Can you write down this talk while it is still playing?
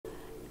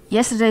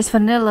Yesterday's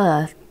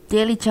vanilla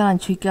daily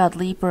challenge we got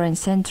Leaper and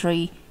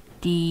Sentry.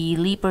 The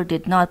Leaper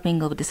did not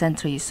mingle with the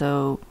Sentry,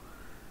 so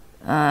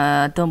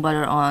don't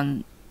bother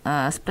on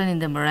splitting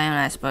them around,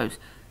 I suppose.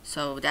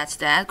 So that's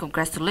that.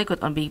 Congrats to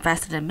Liquid on being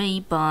faster than me,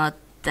 but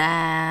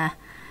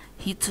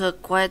he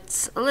took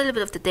quite a little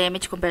bit of the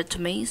damage compared to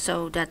me,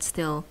 so that's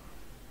still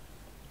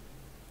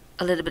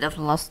a little bit of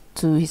a loss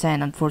to his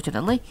hand,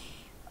 unfortunately.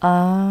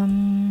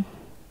 Oh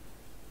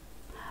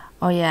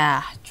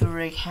yeah,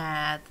 Jurek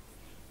had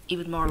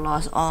even more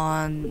loss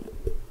on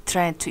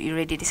trying to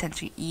irradiate the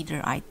Sentry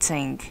either, I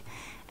think.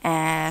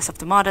 As of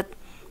the modded,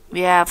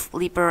 we have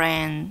Leaper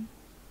and...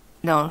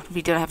 no,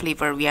 we don't have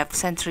Leaper, we have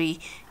Sentry,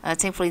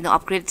 thankfully no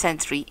upgraded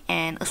Sentry,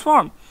 and a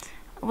Swarm,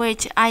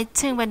 which I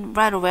think went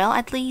rather well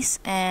at least.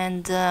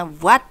 And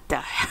what the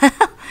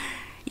hell?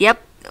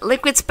 Yep,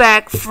 Liquid's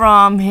back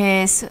from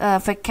his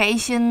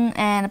vacation,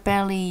 and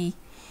apparently,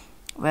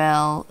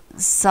 well,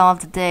 some of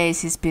the days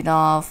he's been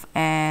off,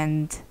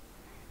 and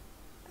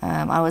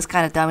I was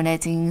kind of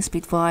dominating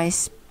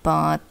speed-wise,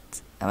 but,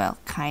 well,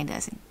 kinda,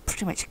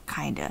 pretty much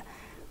kinda.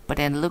 But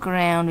then look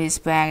around, he's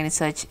back and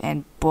such,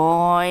 and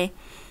boy,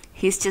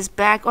 he's just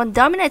back on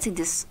dominating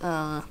this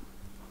the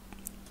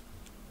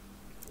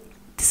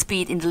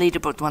speed in the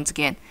leaderboard once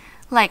again.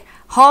 Like,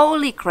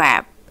 holy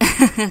crap.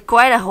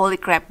 Quite a holy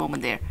crap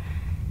moment there.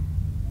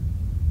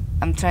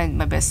 I'm trying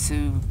my best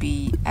to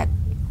be at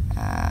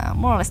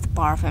more or less the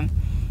par of him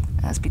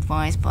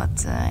speed-wise,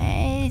 but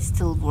it's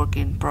still work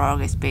in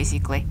progress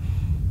basically.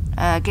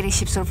 Getting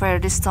Ship Surveyor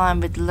this time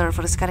with Lure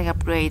for the scouting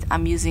upgrade.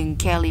 I'm using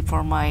Kelly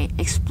for my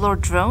Explore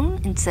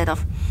drone instead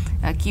of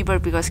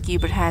Qbert, because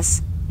Qbert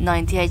has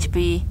 90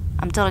 HP.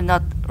 I'm totally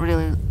not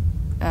really...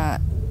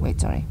 wait,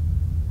 sorry.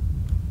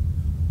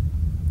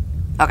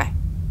 Okay.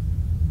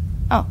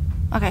 Oh,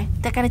 okay.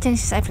 That kind of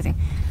changes everything.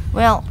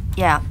 Well,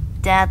 yeah,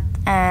 that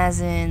as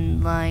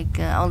in like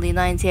only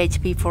 90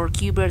 HP for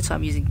Qbert, so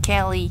I'm using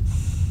Kelly.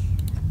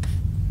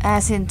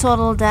 As in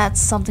total,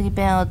 that's something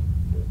about...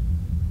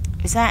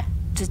 is that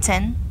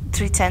 210?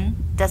 310?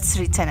 That's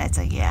 310, I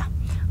think, yeah.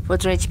 For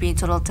 3 HP in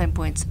total, 10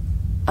 points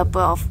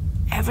above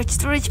average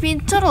 3 HP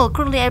in total.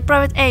 Currently at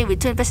Private A with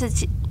 2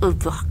 infestation... oh,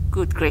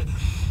 good grief.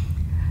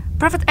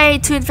 Private A,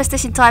 2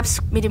 infestation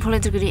types, medium hull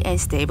integrity and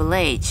stable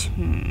age.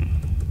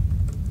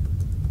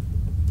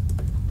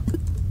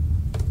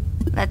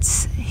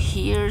 Let's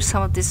hear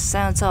some of these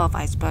sounds off,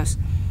 I suppose.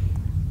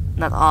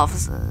 Not off,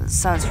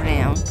 sounds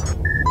around.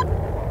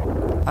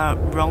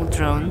 Wrong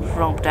drone,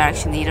 wrong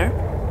direction either.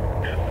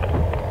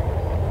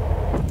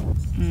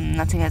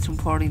 Nothing that's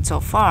reporting so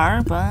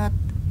far, but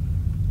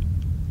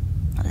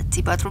let's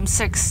see about room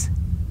 6.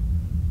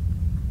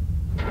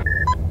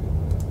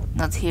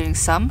 Not hearing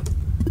some.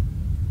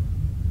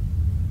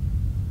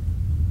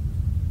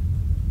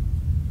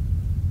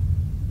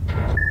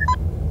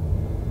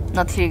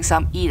 Not hearing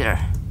some either.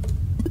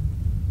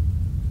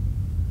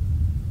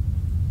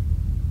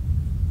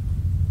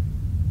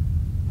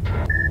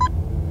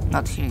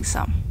 Not hearing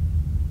some.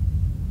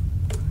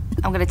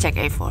 I'm gonna check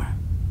A4.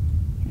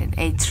 And then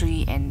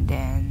A3, and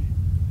then...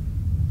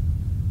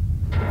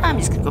 I'm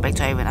just gonna go back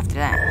to A1 after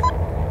that.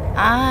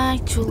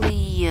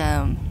 Actually,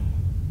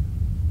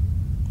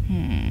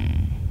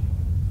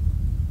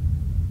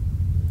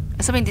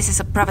 assuming this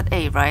is a Private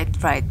A, right?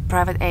 Right,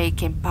 Private A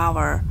can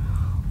power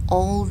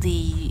all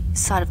the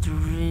side of the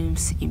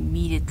rooms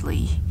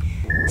immediately.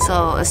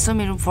 So,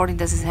 assuming room 14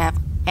 doesn't have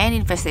any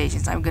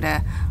infestations, I'm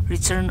gonna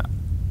return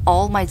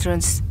all my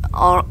drones,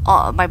 or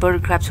my border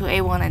crab to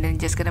A1, and then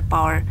just gonna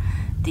power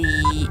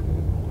the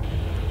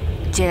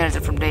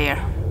generator from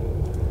there.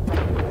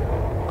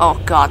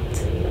 Oh god.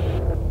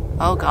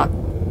 Oh god.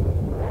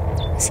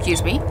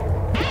 Excuse me.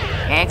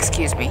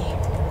 Excuse me.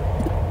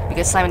 We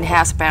got slime in the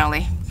house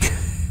apparently.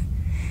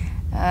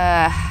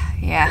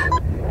 Yeah.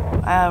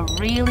 A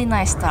really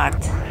nice start.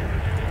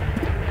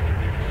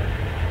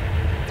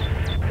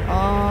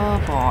 Oh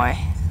boy.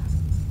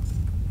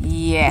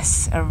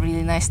 Yes, a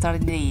really nice start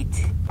indeed.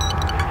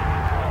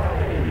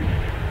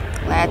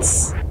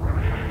 Let's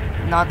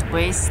not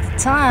waste the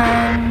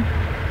time.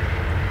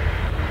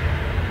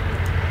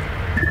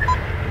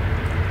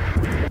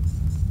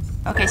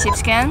 Okay, ship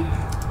scan.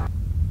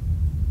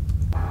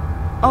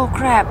 Oh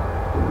crap.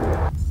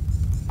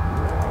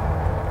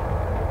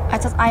 I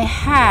thought I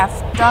have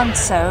done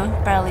so,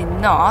 apparently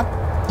not.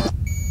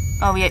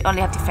 Oh, we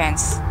only have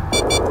defense.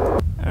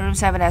 Room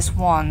 7 has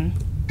 1.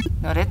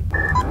 Noted.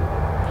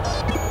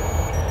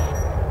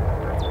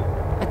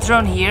 A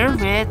drone here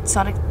with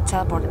sonic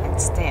teleport and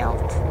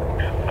stealth.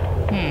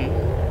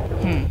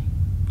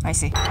 I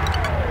see.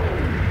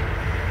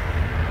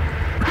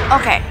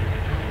 Okay.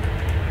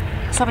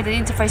 Swapping the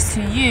interface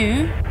to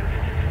you,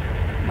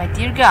 my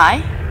dear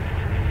guy.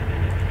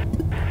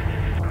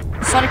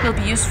 Sonic will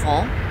be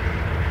useful.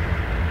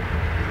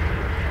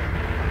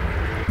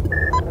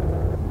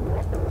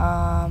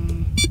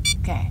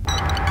 Okay.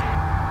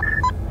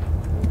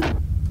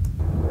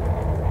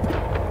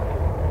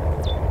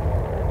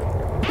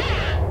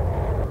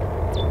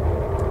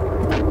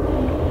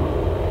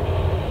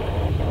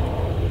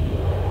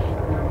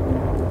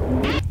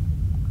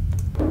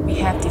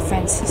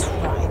 fences,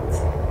 right.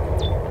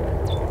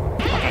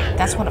 Okay,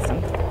 that's one of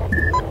them.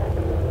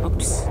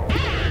 Oops.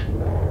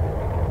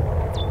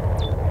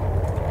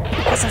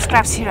 Got some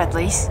scraps here at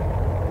least.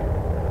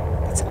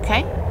 That's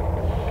okay.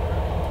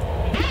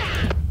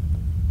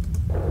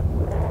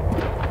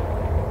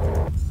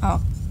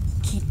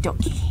 Okie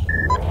dokie.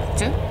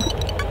 Two.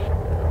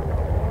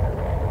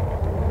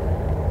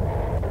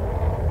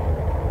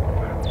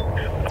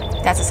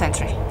 That's a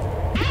sentry.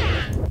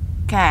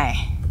 Okay.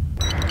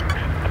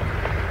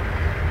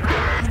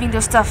 Leaving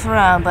those stuff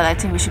around, but I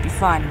think we should be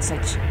fine and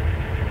such.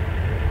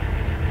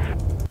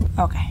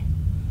 Okay.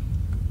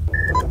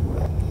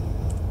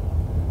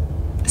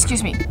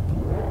 Excuse me.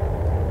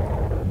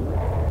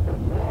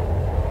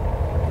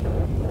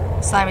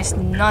 Slime is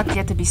not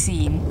yet to be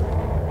seen.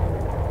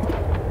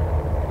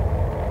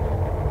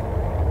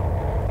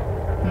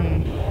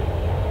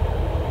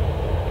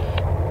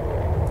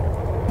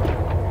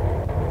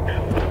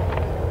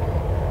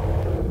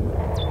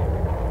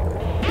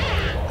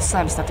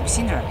 Slime is not to be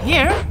seen around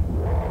here.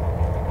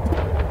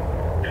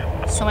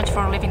 So much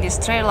for leaving this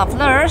trail of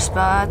lures,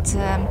 but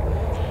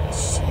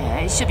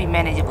it should be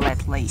manageable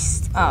at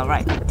least. Oh,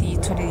 right,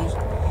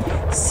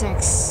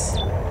 D26.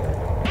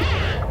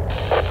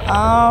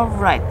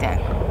 Alright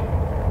then.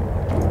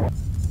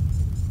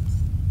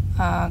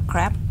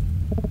 Crap.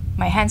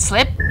 My hand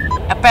slipped.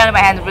 Apparently my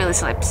hand really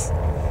slips.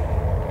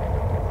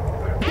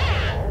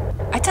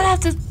 I thought I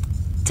have to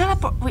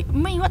teleport. Wait,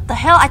 what the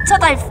hell? I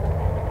thought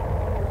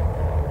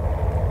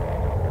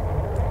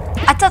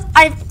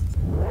I've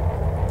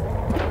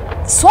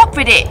swapped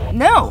with it.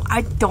 No,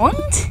 I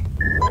don't.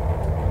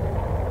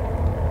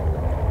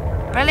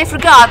 Really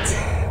forgot.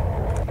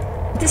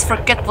 This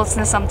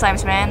forgetfulness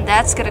sometimes, man.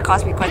 That's gonna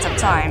cost me quite some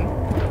time.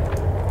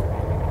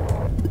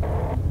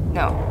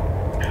 No.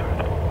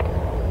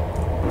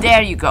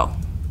 There you go.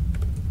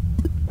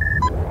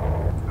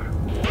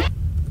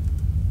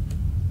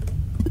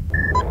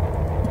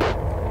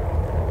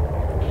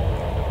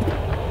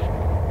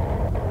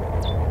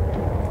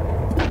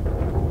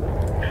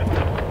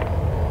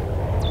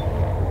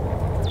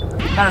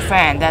 Not a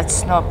fan,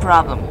 that's no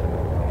problem.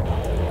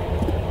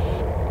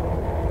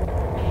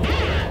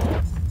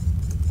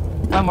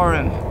 One more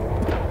room.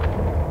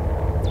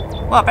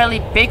 Well, apparently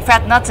big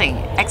fat nothing.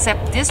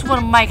 Except this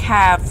one might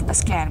have a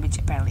scan, which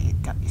apparently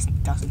it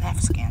doesn't have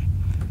a scan.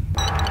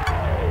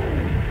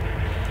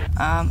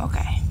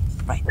 Okay.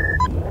 Right.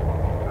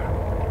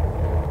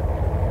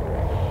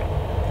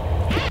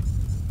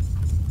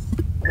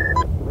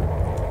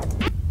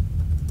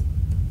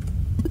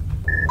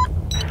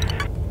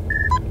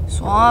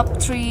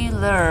 Swap 3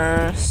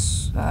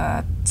 lures.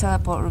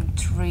 Teleport room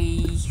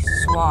 3.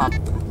 Swap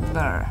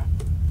lure.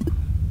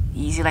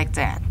 Easy like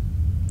that.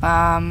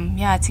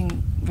 Yeah, I think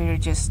we're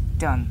just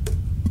done.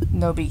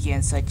 No biggie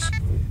and such.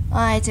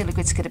 I think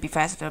Liquid's gonna be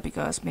faster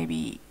because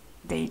maybe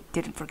they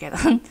didn't forget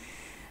on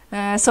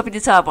stopping the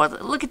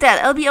teleport. Look at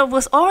that, LBL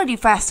was already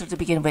faster to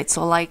begin with,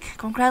 so like,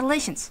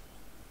 congratulations.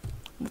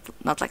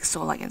 Not like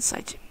so like and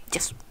such,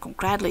 just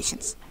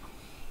congratulations.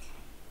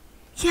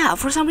 Yeah,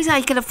 for some reason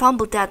I kind of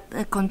fumbled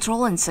that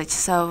control and such,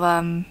 so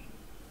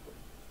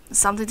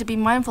something to be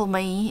mindful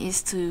maybe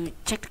is to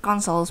check the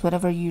consoles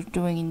whatever you're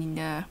doing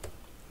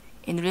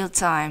in real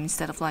time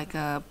instead of like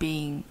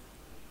being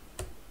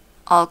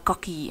all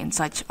cocky and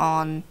such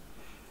on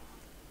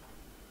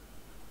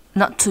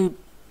not too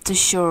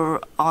sure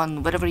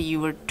on whatever you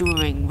were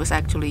doing was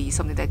actually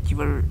something that you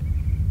were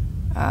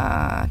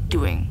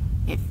doing,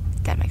 if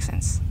that makes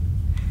sense.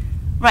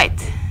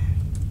 Right.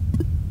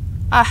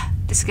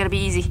 This is gonna be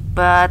easy,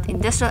 but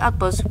industrial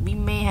outpost we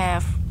may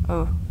have.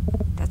 Oh,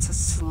 that's a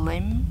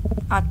slim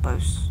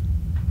outpost.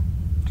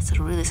 It's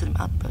a really slim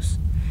outpost.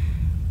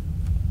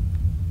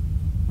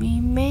 We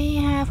may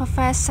have a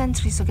fast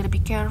sentry, so gotta be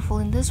careful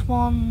in this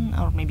one,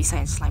 or maybe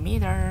science slime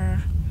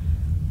either.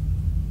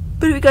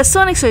 But we got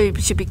Sonic, so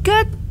it should be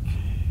good.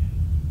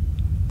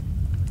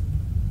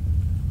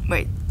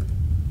 Wait.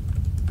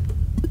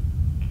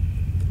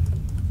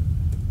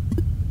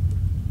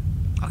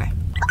 Okay.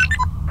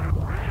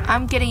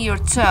 I'm getting your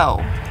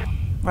toe.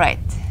 Right.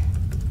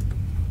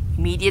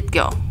 Immediate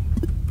go.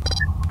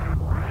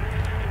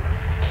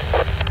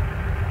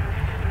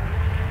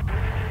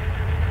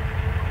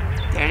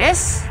 There it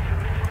is.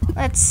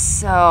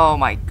 Let's. Oh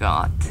my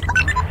god.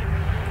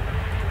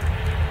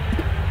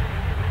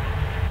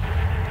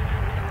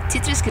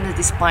 Teacher's gonna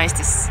despise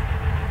this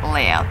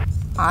layout.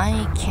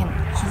 I can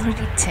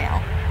already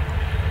tell.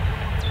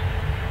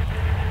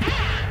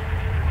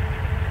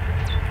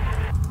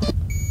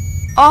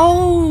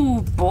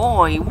 Oh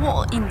boy,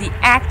 what in the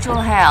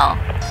actual hell?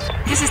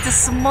 This is the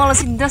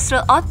smallest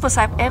industrial outpost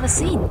I've ever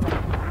seen.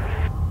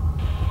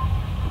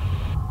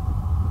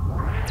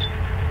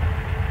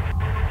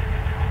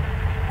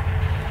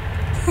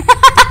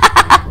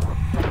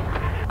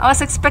 I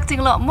was expecting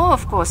a lot more,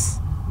 of course.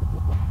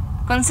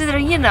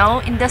 Considering, you know,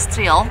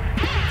 industrial.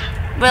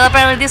 Well,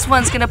 apparently this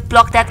one's gonna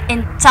block that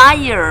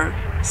entire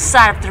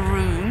side of the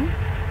room.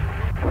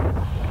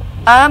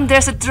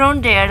 There's a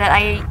drone there that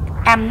I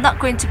am not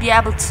going to be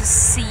able to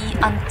see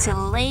until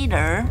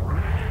later.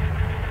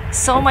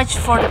 So much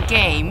for the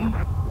game.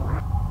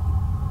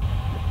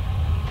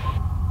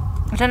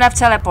 I don't have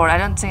teleport. I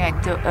don't think I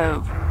do.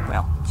 Oh,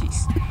 well,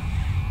 jeez.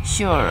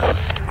 Sure.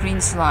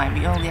 Green slime.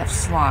 We only have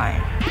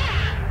slime.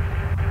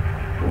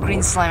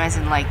 Green slime as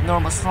in like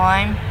normal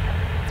slime.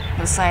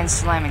 No science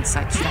slime and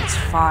such. That's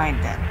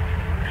fine then.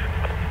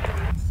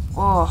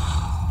 Oh,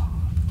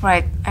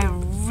 right. I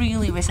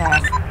really wish I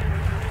have.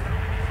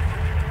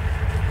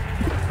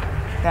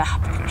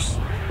 Pickers.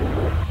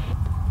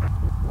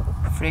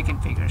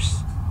 Freaking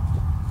pickers.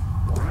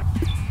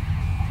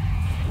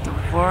 The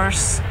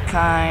worst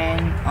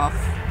kind of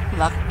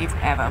luck if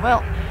ever.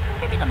 Well,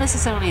 maybe not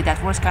necessarily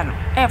that worst kind of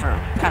ever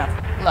kind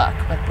of luck,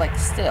 but like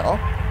still.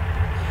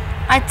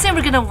 I think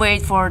we're gonna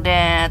wait for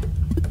that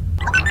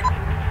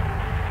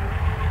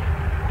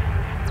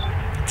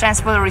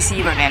transporter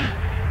receiver then.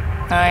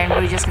 And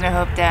we're just gonna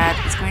hope that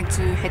it's going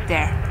to hit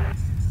there.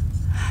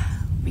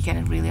 We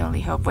can really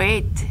only hope.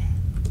 Wait.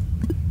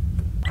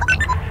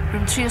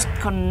 Room 3 is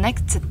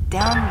connected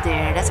down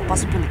there. That's a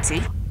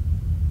possibility.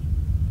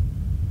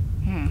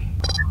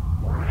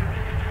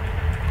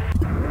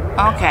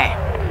 Okay.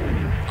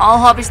 All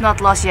hope is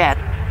not lost yet.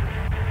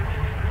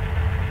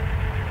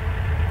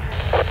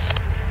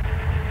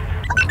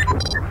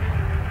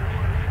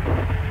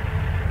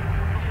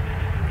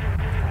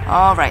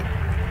 Alright.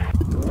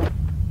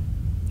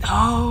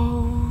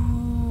 Oh.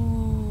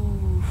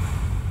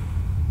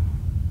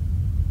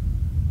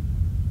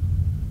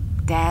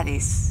 That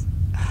is...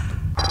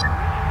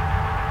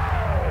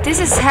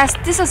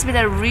 This has been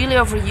a really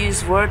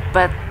overused word,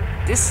 but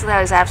this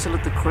is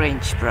absolutely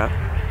cringe, bro.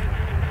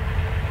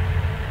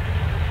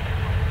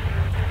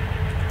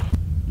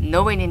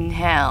 No one in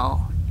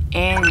hell,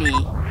 any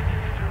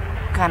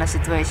kind of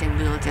situation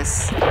will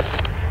just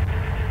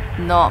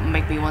not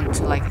make me want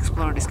to like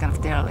explore this kind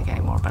of derelict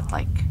anymore. But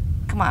like,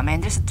 come on, man,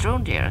 there's a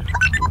drone there.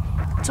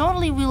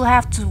 Totally, we'll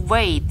have to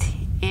wait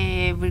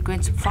if we're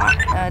going to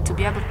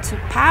be able to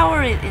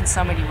power it in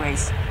so many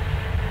ways.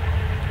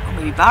 Or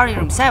maybe power in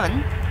room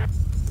 7.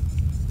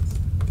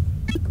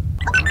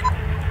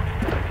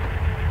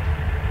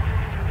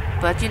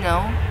 But you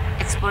know,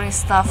 exploring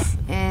stuff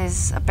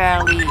is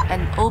apparently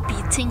an OP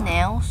thing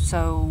now,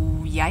 so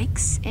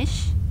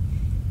yikes-ish.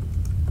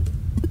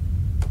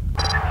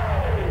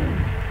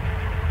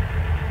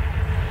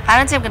 I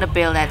don't think I'm gonna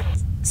build that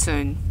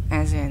soon,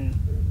 as in,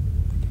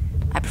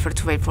 I prefer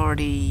to wait for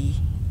the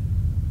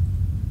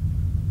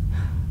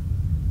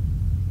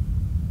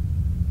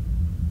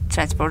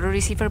transporter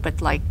receiver,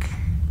 but like,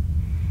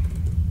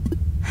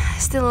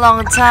 still a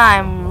long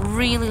time,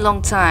 really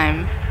long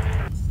time.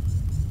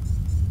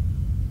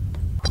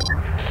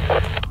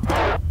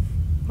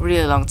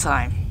 Really long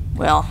time.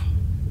 Well,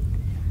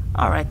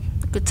 alright,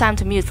 good time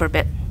to mute for a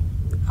bit.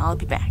 I'll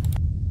be back.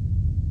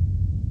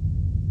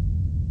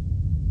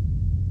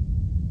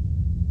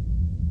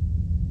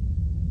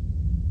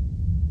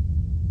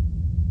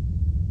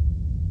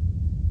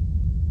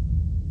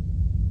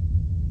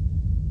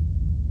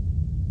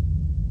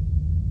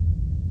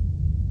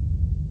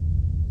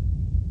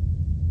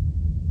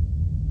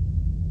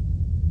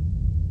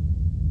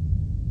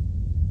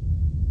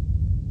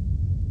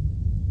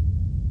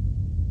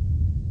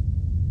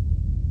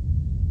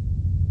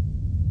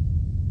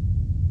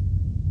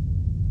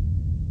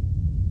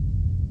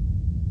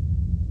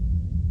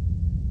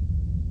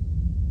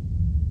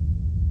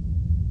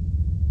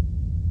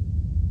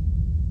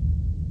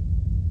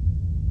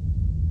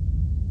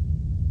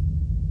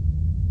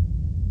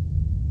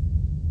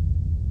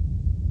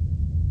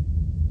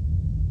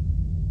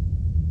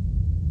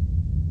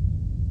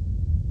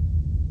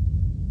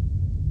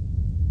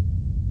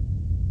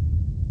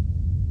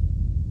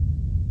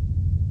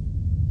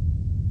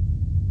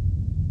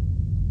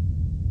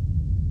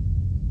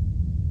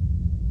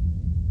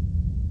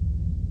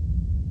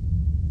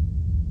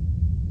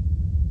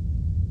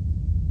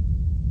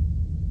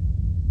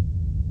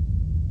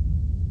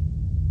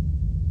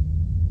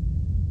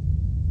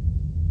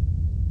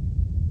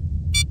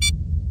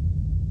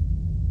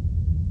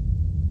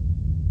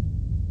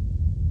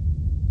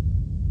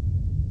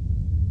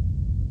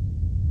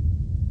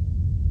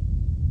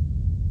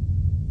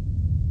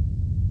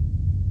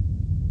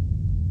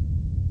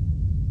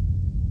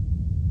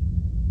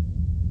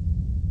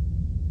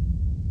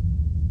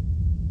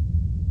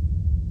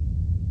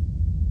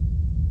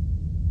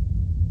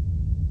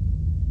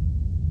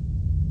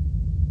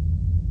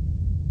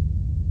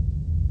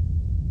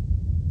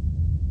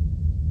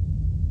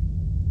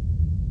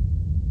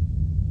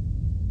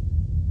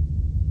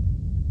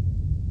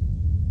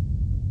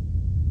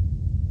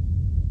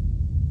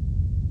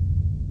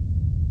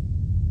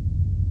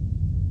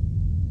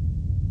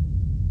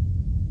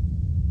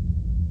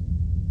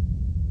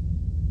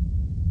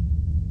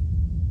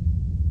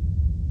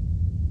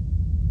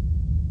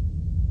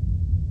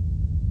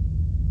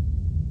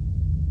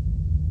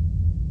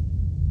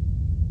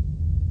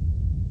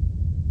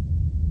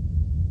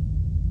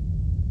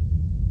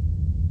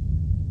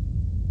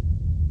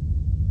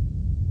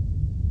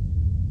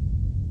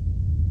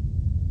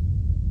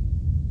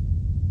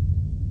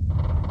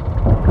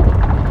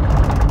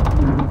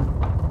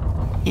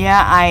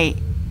 Yeah, I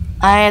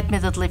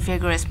admittedly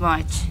figure as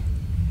much.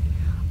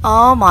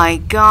 Oh my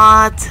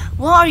god,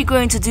 what are you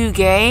going to do,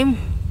 game?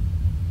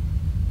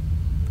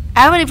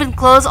 I haven't even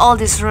closed all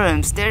these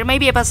rooms. There may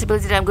be a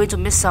possibility that I'm going to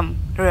miss some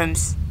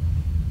rooms.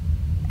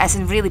 As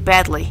in really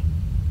badly.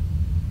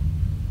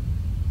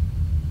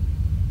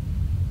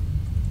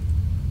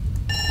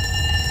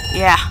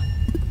 Yeah.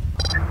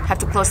 Have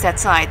to close that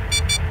side.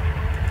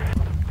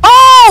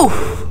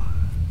 Oh!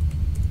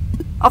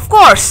 Of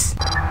course!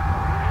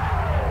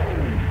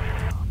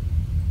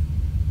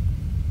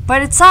 By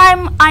the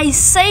time I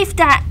saved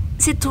that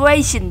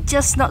situation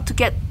just not to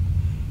get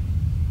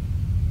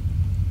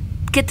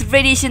the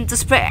radiation to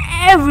spread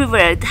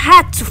everywhere, it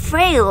had to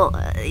fail.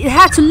 It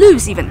had to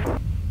lose even.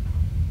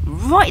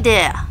 Right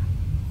there.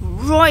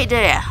 Right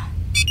there.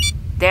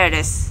 There it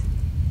is.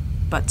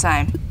 But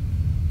time.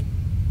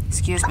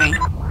 Excuse me.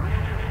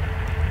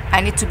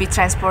 I need to be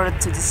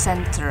transported to the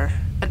center.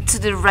 To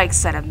the right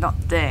side, I'm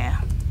not there.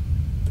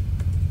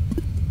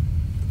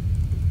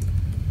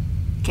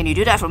 Can you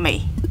do that for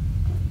me?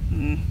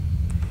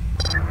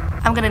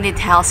 I'm gonna need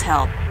Hal's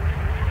help.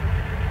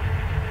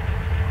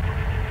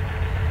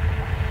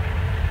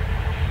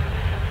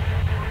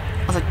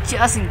 Also,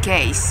 just in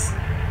case.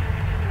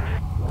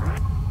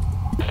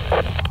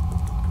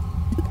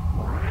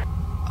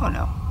 Oh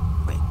no.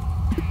 Wait.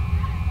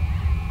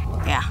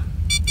 Yeah.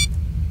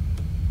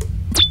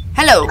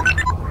 Hello!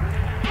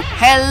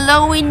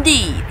 Hello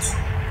indeed!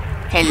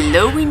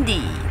 Hello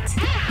indeed!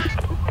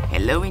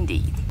 Hello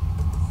indeed.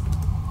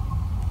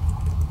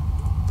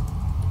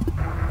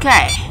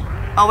 Okay.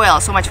 Oh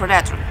well, so much for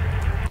that room.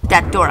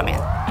 That door, I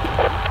mean.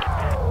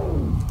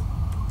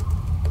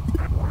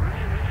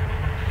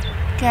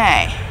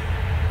 Okay.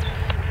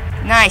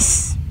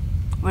 Nice.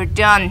 We're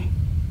done.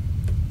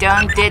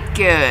 Done did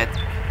good.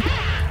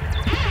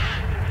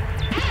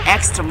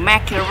 Extra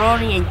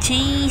macaroni and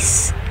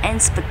cheese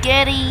and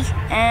spaghetti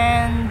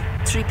and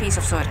 3 pieces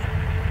of soda.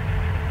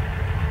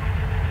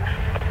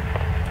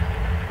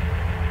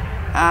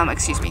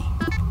 Excuse me.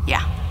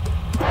 Yeah.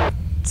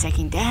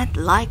 Taking that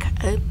like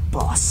a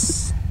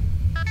boss.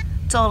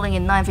 Totaling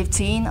in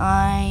 9:15.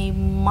 I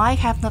might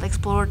have not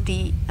explored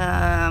the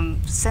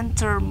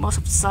center most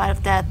of the side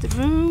of that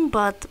room,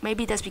 but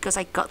maybe that's because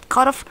I got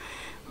caught off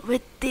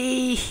with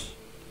the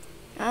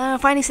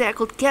findings that I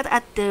could get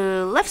at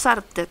the left side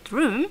of that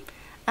room.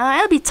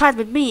 It'll be tight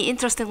with me,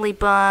 interestingly,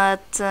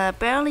 but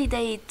apparently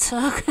they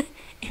took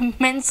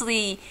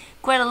immensely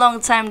quite a long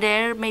time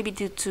there, maybe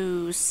due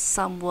to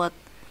somewhat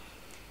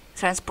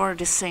transport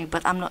this thing,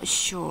 but I'm not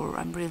sure.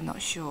 I'm really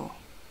not sure.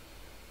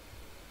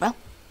 Well,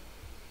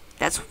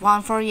 that's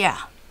one for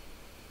ya.